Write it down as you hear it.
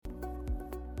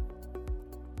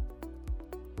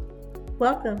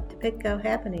Welcome to PitGo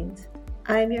Happenings.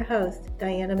 I'm your host,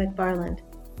 Diana McFarland.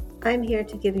 I'm here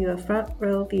to give you a front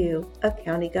row view of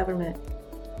county government.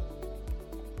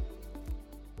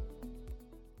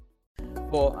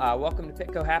 Well, welcome to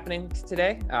PitGo Happenings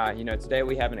today. Today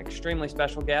we have an extremely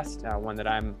special guest, one that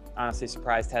I'm honestly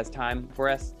surprised has time for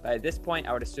us. At this point,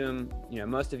 I would assume,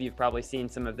 most of you have probably seen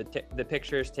some of the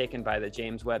pictures taken by the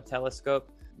James Webb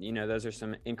Telescope. Those are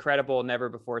some incredible, never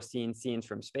before seen scenes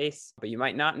from space. But you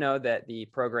might not know that the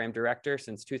program director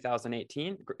since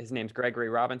 2018, his name's Gregory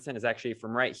Robinson, is actually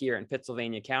from right here in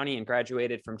Pittsylvania County and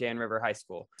graduated from Dan River High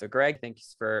School. So Greg,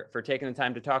 thanks for taking the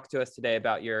time to talk to us today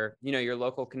about your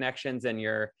local connections and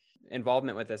your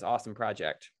involvement with this awesome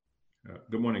project.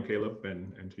 Good morning, Caleb,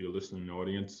 and to your listening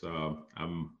audience.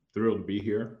 I'm thrilled to be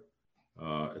here.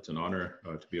 It's an honor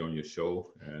to be on your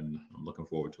show, and I'm looking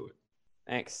forward to it.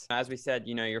 Thanks. As we said,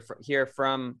 you're here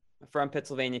from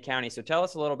Pittsylvania County. So tell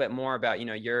us a little bit more about,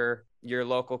 your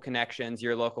local connections,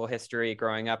 your local history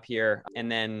growing up here. And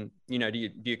then, do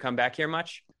you come back here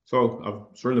much? So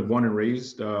I'm certainly born and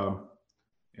raised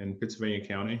in Pittsylvania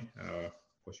County, of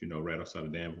course, right outside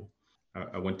of Danville.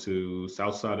 I went to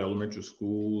Southside Elementary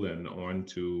School and on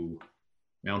to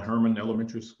Mount Hermon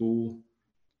Elementary School,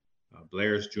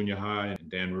 Blair's Junior High, and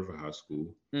Dan River High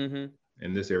School. Mm-hmm.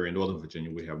 In this area in Northern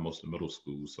Virginia, we have most of the middle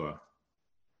schools. So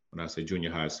when I say junior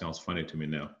high, it sounds funny to me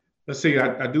now. Let's see,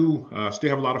 I do still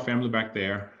have a lot of family back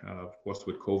there. Of course,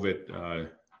 with COVID,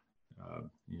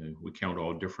 we count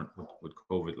all different with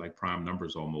COVID, like prime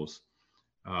numbers almost.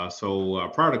 So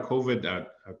prior to COVID, I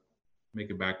make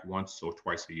it back once or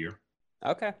twice a year.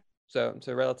 Okay, so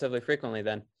relatively frequently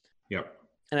then. Yep.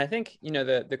 And I think,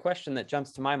 the question that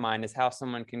jumps to my mind is how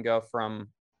someone can go from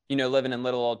living in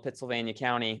little old Pittsylvania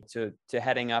County to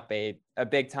heading up a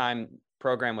big time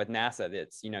program with NASA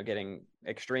that's, getting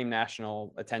extreme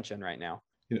national attention right now.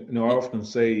 I often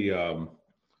say,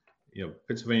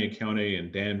 Pittsylvania County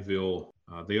and Danville,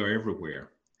 they are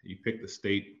everywhere. You pick the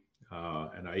state,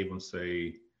 and I even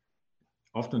say,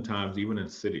 oftentimes, even in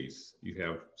cities, you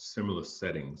have similar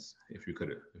settings. If you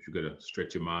could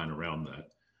stretch your mind around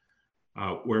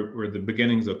that, where the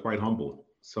beginnings are quite humble.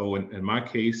 So in my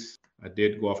case, I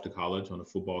did go off to college on a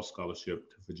football scholarship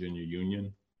to Virginia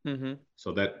Union. Mm-hmm.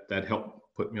 So that helped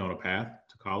put me on a path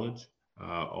to college.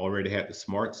 Already had the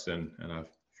smarts and I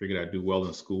figured I'd do well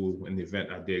in school in the event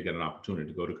I did get an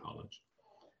opportunity to go to college.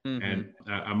 Mm-hmm. And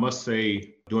I must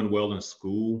say doing well in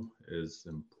school is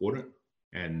important.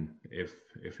 And if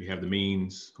you have the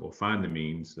means or find the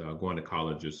means, going to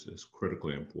college is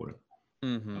critically important.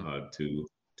 Mm-hmm.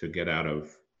 To get out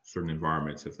of certain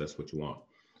environments if that's what you want.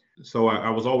 So I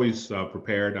was always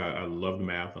prepared. I loved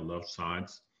math. I loved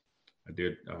science. I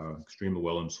did extremely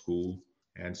well in school.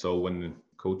 And so when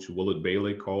Coach Willard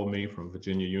Bailey called me from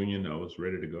Virginia Union, I was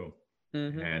ready to go.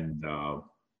 Mm-hmm. And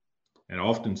I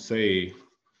often say,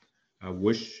 I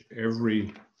wish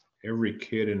every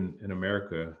kid in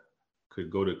America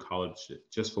could go to college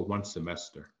just for one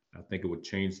semester. I think it would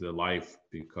change their life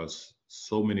because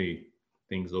so many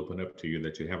things open up to you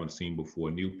that you haven't seen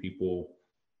before. New people,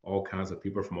 all kinds of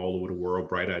people from all over the world,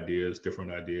 bright ideas,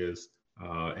 different ideas,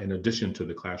 in addition to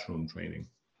the classroom training.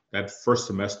 That first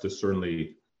semester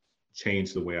certainly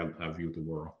changed the way I view the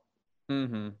world.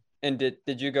 Mm-hmm. And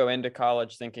did you go into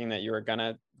college thinking that you were going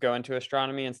to go into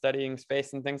astronomy and studying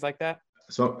space and things like that?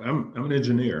 So I'm an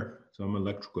engineer. So I'm an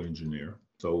electrical engineer.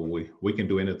 So we can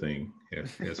do anything,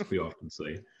 as we often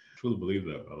say. I truly believe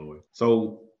that, by the way.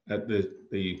 So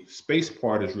the space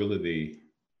part is really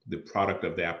the product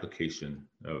of the application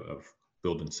of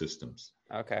building systems.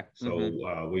 Okay. So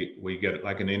mm-hmm. We get,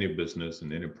 like in any business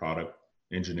and any product,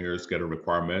 engineers get a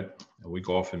requirement and we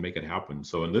go off and make it happen.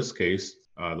 So in this case,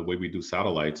 the way we do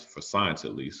satellites, for science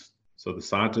at least, so the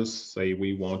scientists say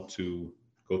we want to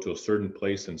go to a certain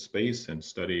place in space and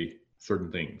study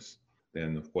certain things.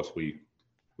 Then of course we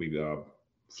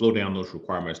flow down those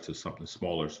requirements to something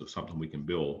smaller, so something we can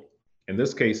build. In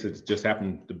this case, it just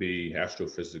happened to be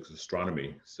astrophysics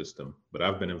astronomy system, but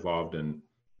I've been involved in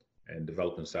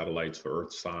developing satellites for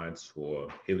Earth science, for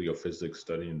heliophysics,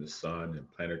 studying the sun, and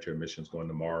planetary missions going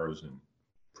to Mars, and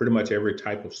pretty much every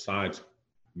type of science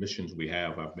missions we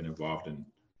have, I've been involved in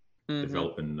mm-hmm.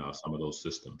 developing some of those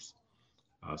systems.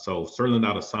 So certainly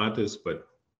not a scientist, but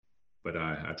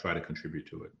I try to contribute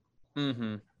to it.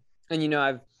 Mm-hmm.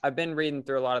 And, I've been reading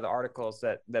through a lot of the articles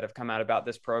that have come out about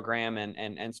this program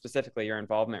and specifically your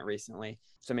involvement recently.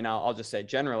 So, I'll just say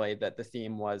generally that the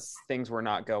theme was things were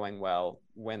not going well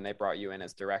when they brought you in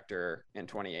as director in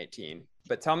 2018.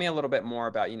 But tell me a little bit more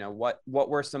about, what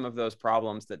were some of those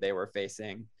problems that they were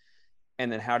facing?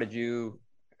 And then how did you,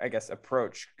 I guess,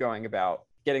 approach going about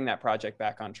getting that project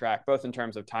back on track, both in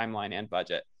terms of timeline and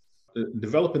budget?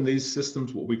 Developing these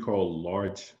systems, what we call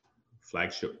large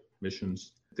flagship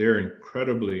missions, they're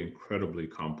incredibly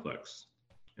complex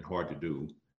and hard to do.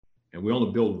 And we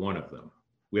only build one of them.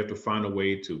 We have to find a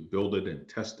way to build it and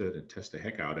test the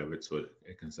heck out of it so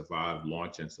it can survive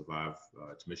launch and survive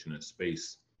its mission in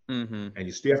space. Mm-hmm. And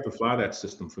you still have to fly that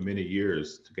system for many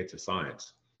years to get your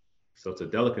science. So it's a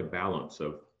delicate balance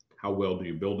of how well do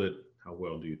you build it? How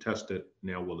well do you test it?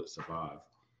 Now will it survive?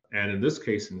 And in this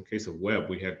case, in the case of Webb,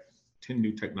 we had 10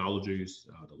 new technologies,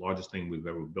 the largest thing we've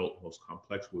ever built, most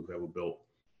complex we've ever built.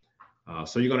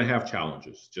 So you're going to have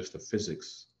challenges. Just the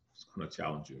physics is going to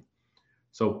challenge you.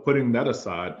 So putting that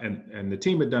aside, and the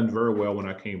team had done very well when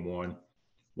I came on.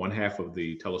 One half of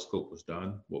the telescope was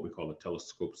done, what we call the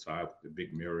telescope side, with the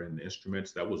big mirror and the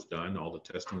instruments. That was done. All the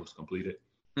testing was completed.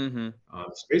 Mm-hmm.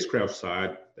 The spacecraft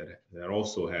side, that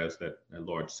also has that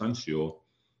large sun shield,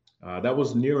 that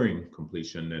was nearing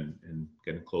completion and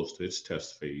getting close to its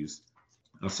test phase.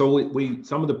 So we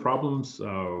some of the problems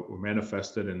were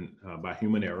manifested by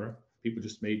human error. People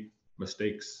just made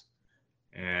mistakes,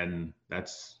 and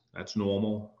that's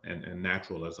normal and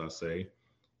natural, as I say.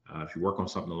 If you work on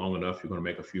something long enough, you're going to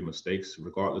make a few mistakes,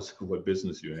 regardless of what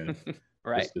business you're in.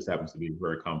 Right. This happens to be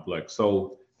very complex.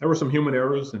 So there were some human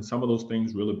errors, and some of those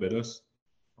things really bit us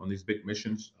on these big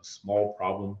missions. A small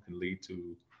problem can lead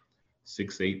to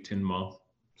 6, 8, 10-month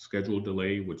schedule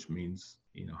delay, which means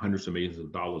hundreds of millions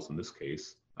of dollars in this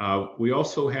case. We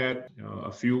also had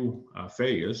a few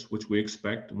failures, which we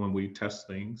expect when we test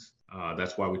things.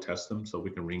 That's why we test them, so we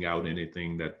can ring out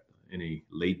any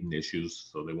latent issues,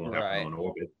 so they won't happen on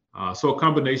orbit. So a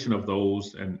combination of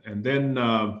those, and then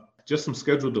just some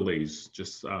schedule delays,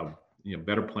 just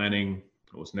better planning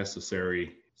was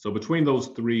necessary. So between those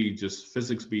three, just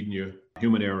physics beating you,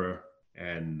 human error,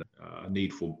 and a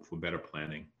need for better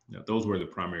planning. Those were the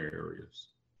primary areas.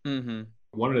 Mm-hmm.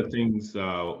 One of the things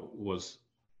was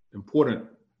important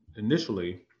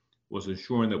initially was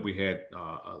ensuring that we had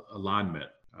alignment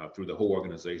through the whole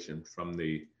organization, from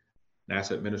the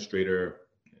NASA administrator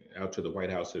out to the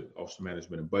White House Office of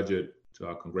Management and Budget, to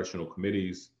our congressional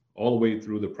committees, all the way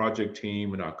through the project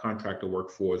team and our contractor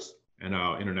workforce and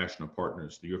our international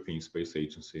partners, the European Space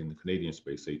Agency and the Canadian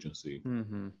Space Agency.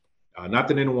 Mm-hmm. Not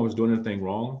that anyone was doing anything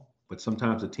wrong, but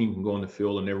sometimes the team can go in the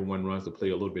field and everyone runs the play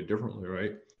a little bit differently,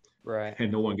 right? Right.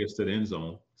 And no one gets to the end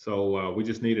zone. So we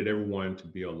just needed everyone to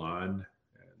be aligned,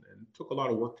 and it took a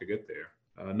lot of work to get there.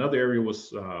 Another area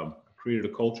was created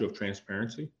a culture of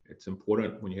transparency. It's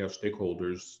important when you have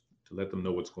stakeholders to let them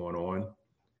know what's going on,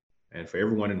 and for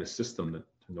everyone in the system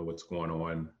to know what's going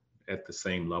on at the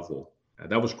same level.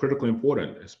 That was critically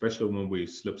important, especially when we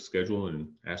slipped schedule and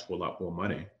asked for a lot more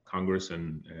money. Congress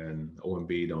and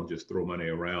OMB don't just throw money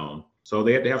around. So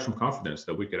they had to have some confidence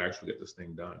that we could actually get this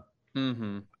thing done.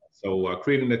 Mm-hmm. So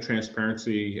creating the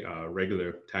transparency,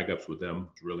 regular tag-ups with them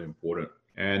is really important,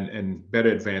 and better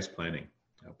advanced planning.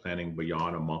 Planning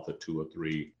beyond a month or 2 or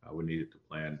 3. We needed to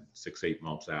plan 6, 8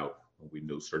 months out when we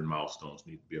knew certain milestones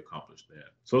need to be accomplished then.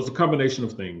 So it's a combination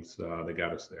of things that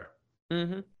got us there.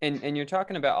 Mm-hmm. And you're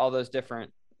talking about all those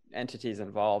different entities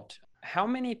involved. How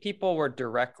many people were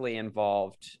directly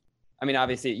involved? I mean,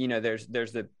 obviously, there's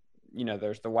the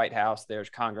White House, there's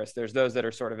Congress, there's those that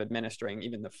are sort of administering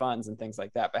even the funds and things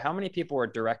like that. But how many people were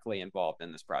directly involved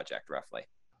in this project, roughly?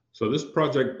 So this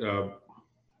project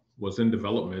was in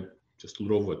development just a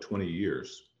little over 20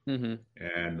 years. Mm-hmm.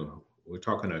 And we're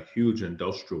talking a huge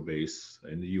industrial base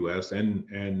in the US and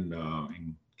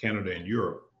in Canada and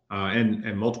Europe,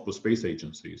 and multiple space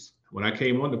agencies. When I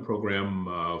came on the program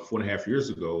 4.5 years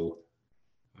ago,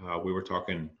 we were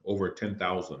talking over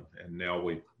 10,000, and now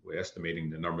we're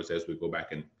estimating the numbers as we go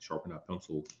back and sharpen our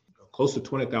pencil. Close to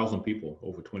 20,000 people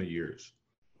over 20 years.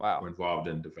 Wow. Were involved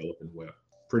in developing Webb.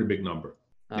 Pretty big number.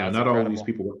 Now, not incredible. all of these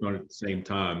people working on it at the same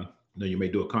time. You may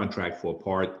do a contract for a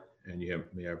part, and you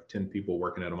have 10 people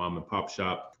working at a mom and pop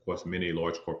shop. Of course, many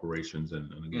large corporations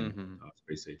and again, Mm-hmm.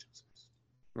 Space agencies.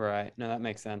 Right. No, that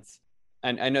makes sense.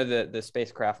 And I know the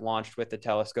spacecraft launched with the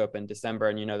telescope in December,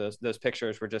 and those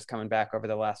pictures were just coming back over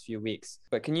the last few weeks.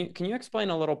 But can you explain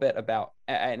a little bit about,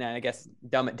 and I guess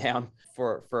dumb it down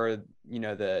for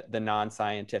the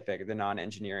non-scientific, the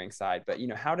non-engineering side, but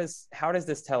how does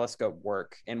this telescope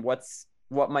work, and what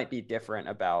might be different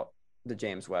about the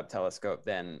James Webb Telescope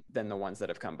than the ones that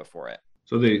have come before it?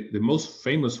 So the most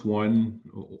famous one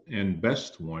and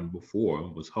best one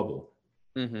before was Hubble.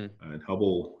 Mm-hmm. And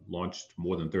Hubble launched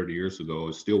more than 30 years ago.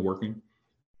 It's still working.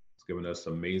 It's given us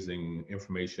amazing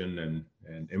information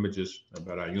and images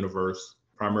about our universe,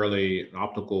 primarily an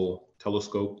optical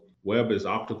telescope. Webb is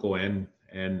optical and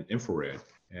infrared.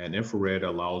 And infrared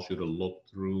allows you to look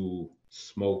through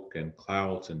smoke and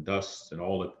clouds and dust and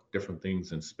all the different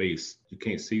things in space you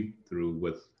can't see through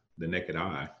with the naked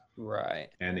eye. Right.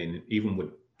 And even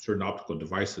with certain optical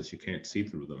devices, you can't see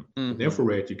through them. With Mm-hmm.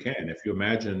 infrared, you can. If you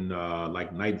imagine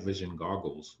like night vision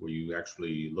goggles, where you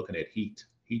actually looking at heat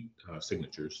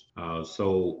signatures.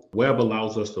 So Webb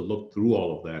allows us to look through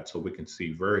all of that, so we can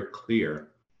see very clear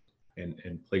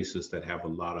in places that have a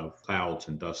lot of clouds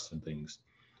and dust and things.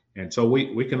 And so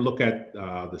we can look at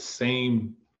the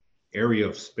same area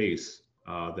of space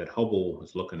that Hubble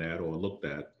is looking at or looked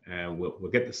at, and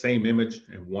we'll get the same image,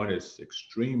 and one is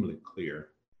extremely clear,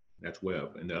 that's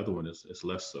Webb, and the other one is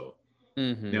less so.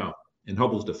 Mm-hmm. Now, in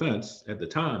Hubble's defense, at the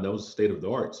time, that was state of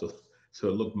the art, so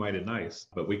it looked mighty nice,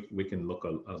 but we can look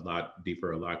a lot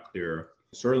deeper, a lot clearer.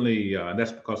 Certainly, and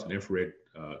that's because of infrared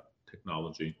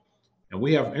technology. And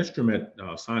we have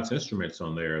science instruments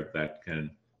on there that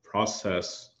can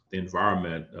process the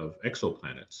environment of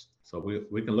exoplanets. So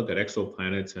we can look at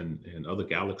exoplanets and other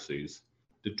galaxies,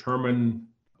 determine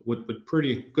with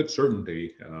pretty good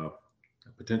certainty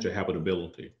potential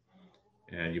habitability.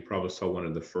 And you probably saw one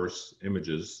of the first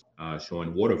images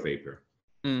showing water vapor.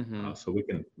 Mm-hmm. So we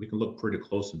can look pretty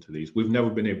close into these. We've never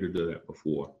been able to do that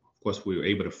before. Of course, we were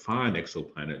able to find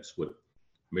exoplanets with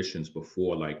missions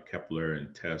before, like Kepler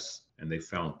and TESS, and they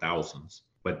found thousands.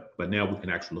 But now we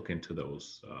can actually look into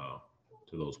those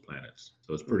planets.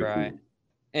 So it's pretty Right. cool.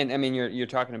 And I mean, you're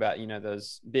talking about,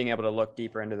 those being able to look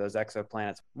deeper into those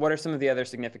exoplanets. What are some of the other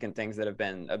significant things that have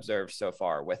been observed so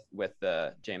far with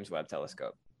the James Webb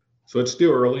Telescope? So it's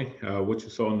still early. What you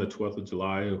saw on the 12th of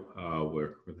July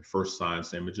were the first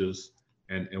science images.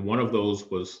 And one of those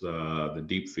was the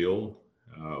deep field,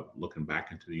 looking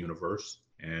back into the universe.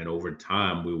 And over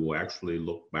time, we will actually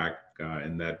look back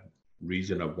in that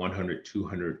region of 100,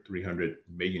 200, 300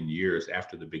 million years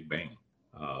after the Big Bang.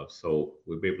 So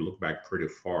we'll be able to look back pretty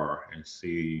far and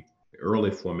see the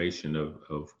early formation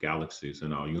of galaxies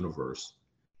in our universe.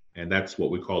 And that's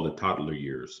what we call the toddler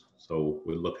years. So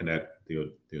we're looking at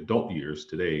the adult years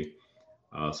today.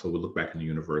 So we look back in the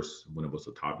universe when it was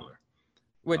a toddler.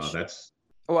 Which I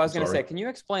was going to say, can you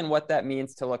explain what that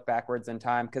means to look backwards in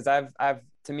time? Because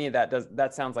to me,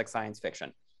 that sounds like science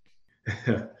fiction.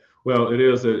 Well, it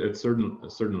is at a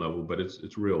certain level, but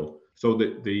it's real. So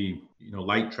the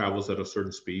light travels at a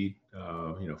certain speed.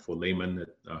 For laymen, at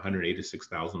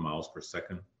 186,000 miles per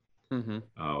second. Mm-hmm.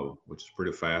 Which is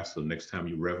pretty fast. So next time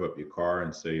you rev up your car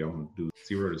and say, I'm going to do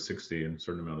 0 to 60 in a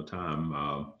certain amount of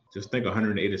time, just think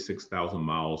 186,000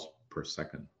 miles per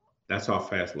second. That's how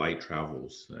fast light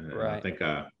travels. And right. I think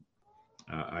I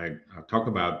talk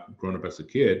about growing up as a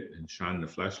kid and shining the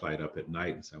flashlight up at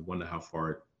night and say, I wonder how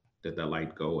far did that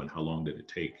light go and how long did it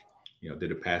take?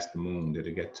 Did it pass the moon? Did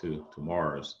it get to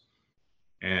Mars?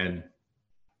 And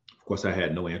of course, I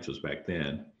had no answers back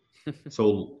then.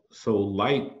 So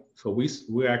light. So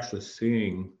we're actually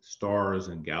seeing stars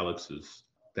and galaxies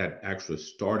that actually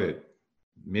started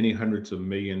many hundreds of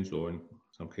millions, or in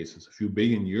some cases a few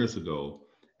billion years ago,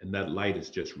 and that light is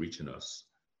just reaching us,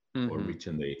 or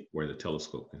reaching where the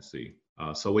telescope can see.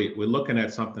 So we're looking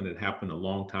at something that happened a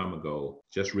long time ago,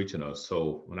 just reaching us.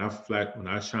 So when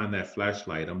I shine that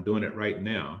flashlight, I'm doing it right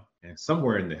now, and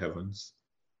somewhere in the heavens,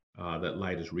 that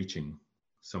light is reaching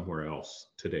somewhere else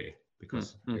today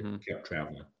because it kept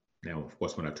traveling. Now, of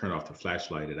course, when I turn off the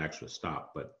flashlight, it actually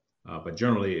stopped, but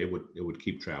generally it would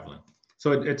keep traveling.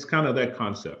 So it's kind of that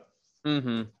concept.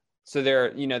 Mm-hmm. So there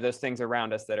are, those things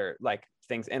around us that are like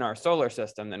things in our solar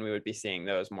system, then we would be seeing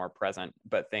those more present,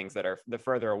 but things that are the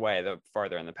further away, the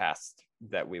farther in the past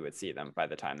that we would see them by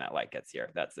the time that light gets here.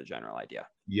 That's the general idea.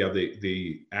 Yeah,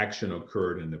 the action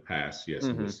occurred in the past. Yes,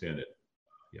 and we're seeing it.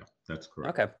 Yeah, that's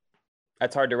correct. Okay.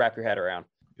 That's hard to wrap your head around.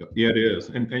 Yeah, it is.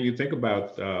 And you think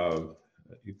about the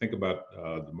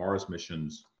Mars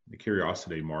missions, the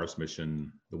Curiosity Mars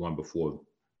mission, the one before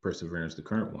Perseverance, the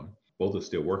current one, both are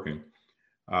still working.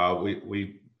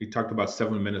 We talked about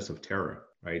 7 minutes of terror,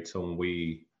 right? So when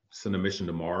we send a mission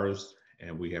to Mars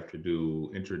and we have to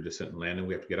do interdescent landing,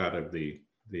 we have to get out of the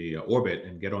orbit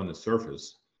and get on the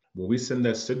surface. When we send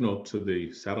that signal to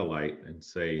the satellite and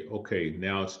say, okay,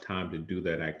 now it's time to do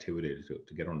that activity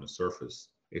to get on the surface,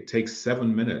 it takes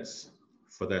 7 minutes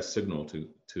for that signal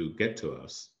to get to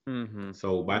us. Mm-hmm.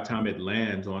 So by the time it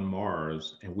lands on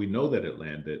Mars, and we know that it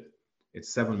landed,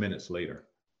 it's 7 minutes later.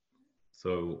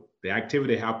 So the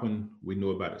activity happened, we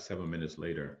knew about it 7 minutes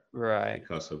later, right?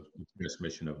 Because of the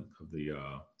transmission of the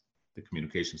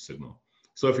communication signal.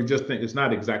 So if you just think, it's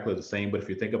not exactly the same, but if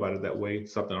you think about it that way,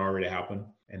 something already happened,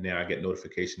 and now I get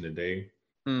notification today.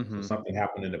 So something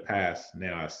happened in the past,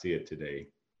 now I see it today.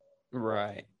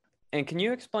 Right. And can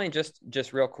you explain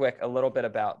just real quick a little bit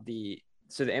about the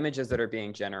images that are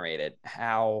being generated?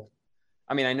 How,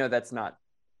 I mean, I know that's not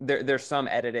there's some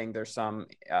editing, there's some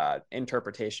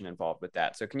interpretation involved with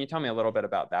that. So can you tell me a little bit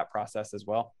about that process as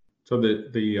well? So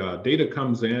the data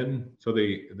comes in. So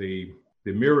the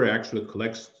mirror actually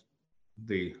collects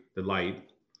the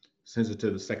light, sends it to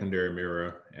the secondary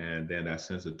mirror, and then that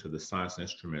sends it to the science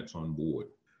instruments on board.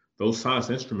 Those science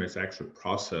instruments actually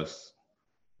process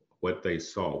what they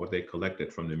saw, what they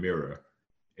collected from the mirror,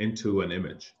 into an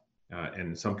image. And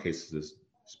in some cases, it's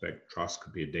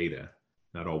spectroscopy data,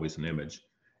 not always an image.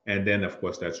 And then, of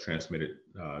course, that's transmitted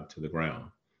to the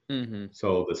ground. Mm-hmm.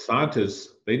 So the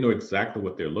scientists, they know exactly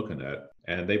what they're looking at,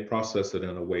 and they process it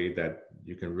in a way that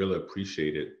you can really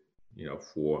appreciate it,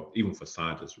 even for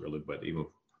scientists, really, but even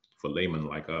for laymen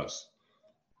like us.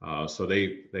 So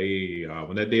they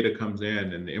when that data comes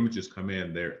in and the images come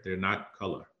in, they're not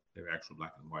color, they're actual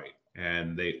black and white.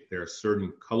 And there are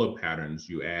certain color patterns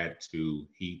you add to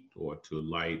heat or to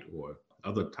light or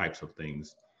other types of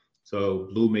things. So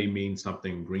blue may mean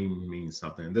something, green means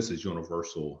something, and this is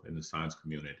universal in the science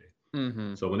community.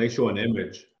 Mm-hmm. So when they show an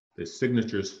image, the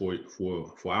signatures for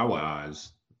our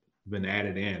eyes have been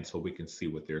added in so we can see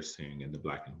what they're seeing in the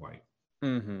black and white.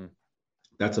 Mm-hmm.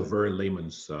 That's a very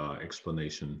layman's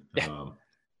explanation. The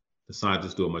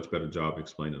scientists do a much better job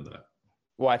explaining that.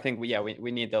 Well, I think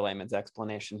we need the layman's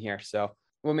explanation here. So,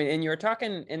 well, I mean, and you were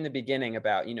talking in the beginning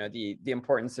about, the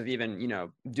importance of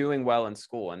even, doing well in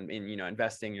school and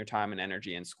investing your time and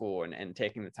energy in school and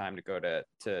taking the time to go to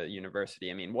university.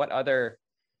 I mean, what other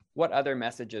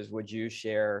messages would you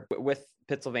share with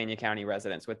Pittsylvania County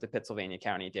residents, with the Pittsylvania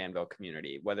County Danville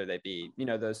community, whether they be,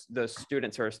 those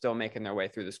students who are still making their way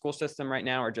through the school system right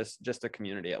now, or just the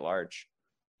community at large?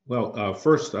 Well,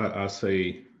 first I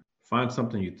say, find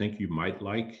something you think you might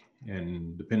like,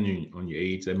 and depending on your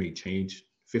age, that may change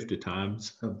 50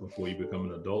 times before you become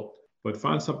an adult. But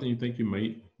find something you think you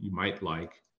might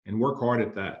like, and work hard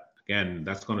at that. Again,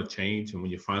 that's going to change. And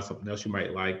when you find something else you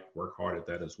might like, work hard at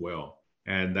that as well.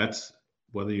 And that's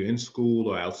whether you're in school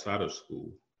or outside of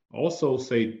school. Also,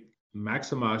 say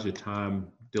maximize your time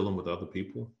dealing with other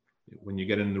people. When you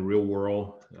get in the real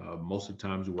world, most of the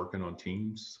times you're working on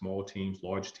teams, small teams,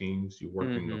 large teams. You're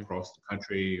working Mm-hmm. across the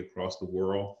country, across the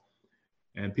world,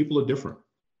 and people are different.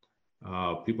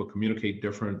 People communicate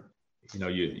different.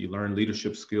 You learn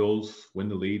leadership skills, when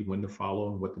to lead, when to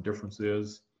follow, and what the difference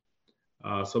is.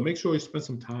 So make sure you spend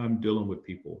some time dealing with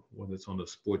people, whether it's on the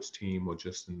sports team or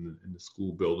just in the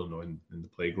school building or in the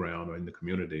playground or in the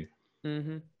community.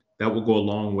 Mm-hmm. That will go a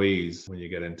long ways when you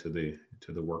get into the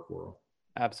work world.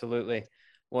 Absolutely.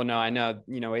 Well, no, I know,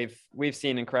 we've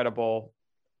seen incredible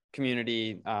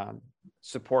community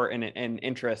support and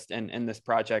interest in this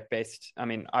project based. I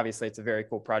mean, obviously it's a very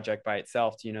cool project by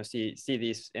itself to, see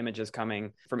these images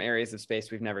coming from areas of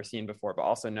space we've never seen before, but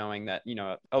also knowing that,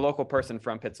 a local person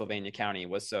from Pittsylvania County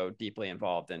was so deeply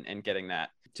involved in getting that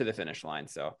to the finish line.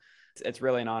 So it's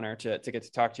really an honor to get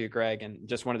to talk to you, Greg, and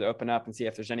just wanted to open up and see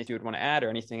if there's anything you would want to add or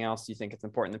anything else you think it's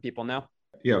important that people know.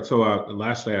 Yeah. So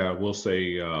lastly, I will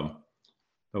say,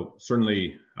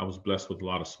 certainly I was blessed with a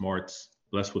lot of smarts,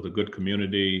 blessed with a good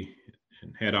community,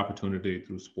 and had opportunity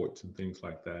through sports and things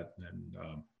like that. And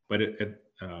but in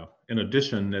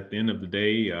addition, at the end of the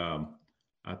day, I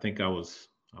think I was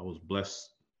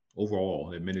blessed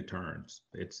overall at many turns.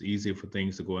 It's easy for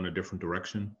things to go in a different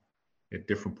direction at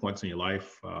different points in your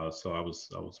life. So I was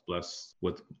blessed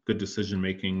with good decision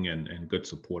making and good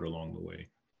support along the way.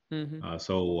 Mm-hmm.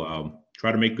 So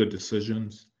try to make good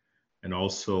decisions, and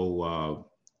also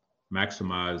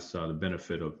maximize the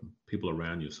benefit of people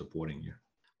around you supporting you.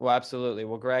 Well, absolutely.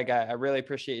 Well, Greg, I really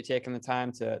appreciate you taking the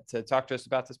time to talk to us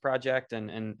about this project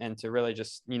and to really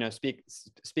just,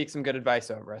 speak some good advice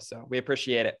over us. So we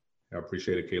appreciate it. I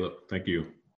appreciate it, Caleb. Thank you.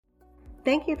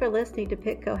 Thank you for listening to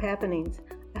Pitco Happenings.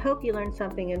 I hope you learned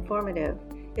something informative.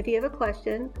 If you have a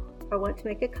question or want to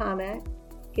make a comment,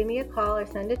 give me a call or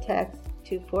send a text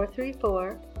to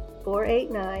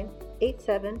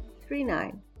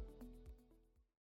 434-489-8739.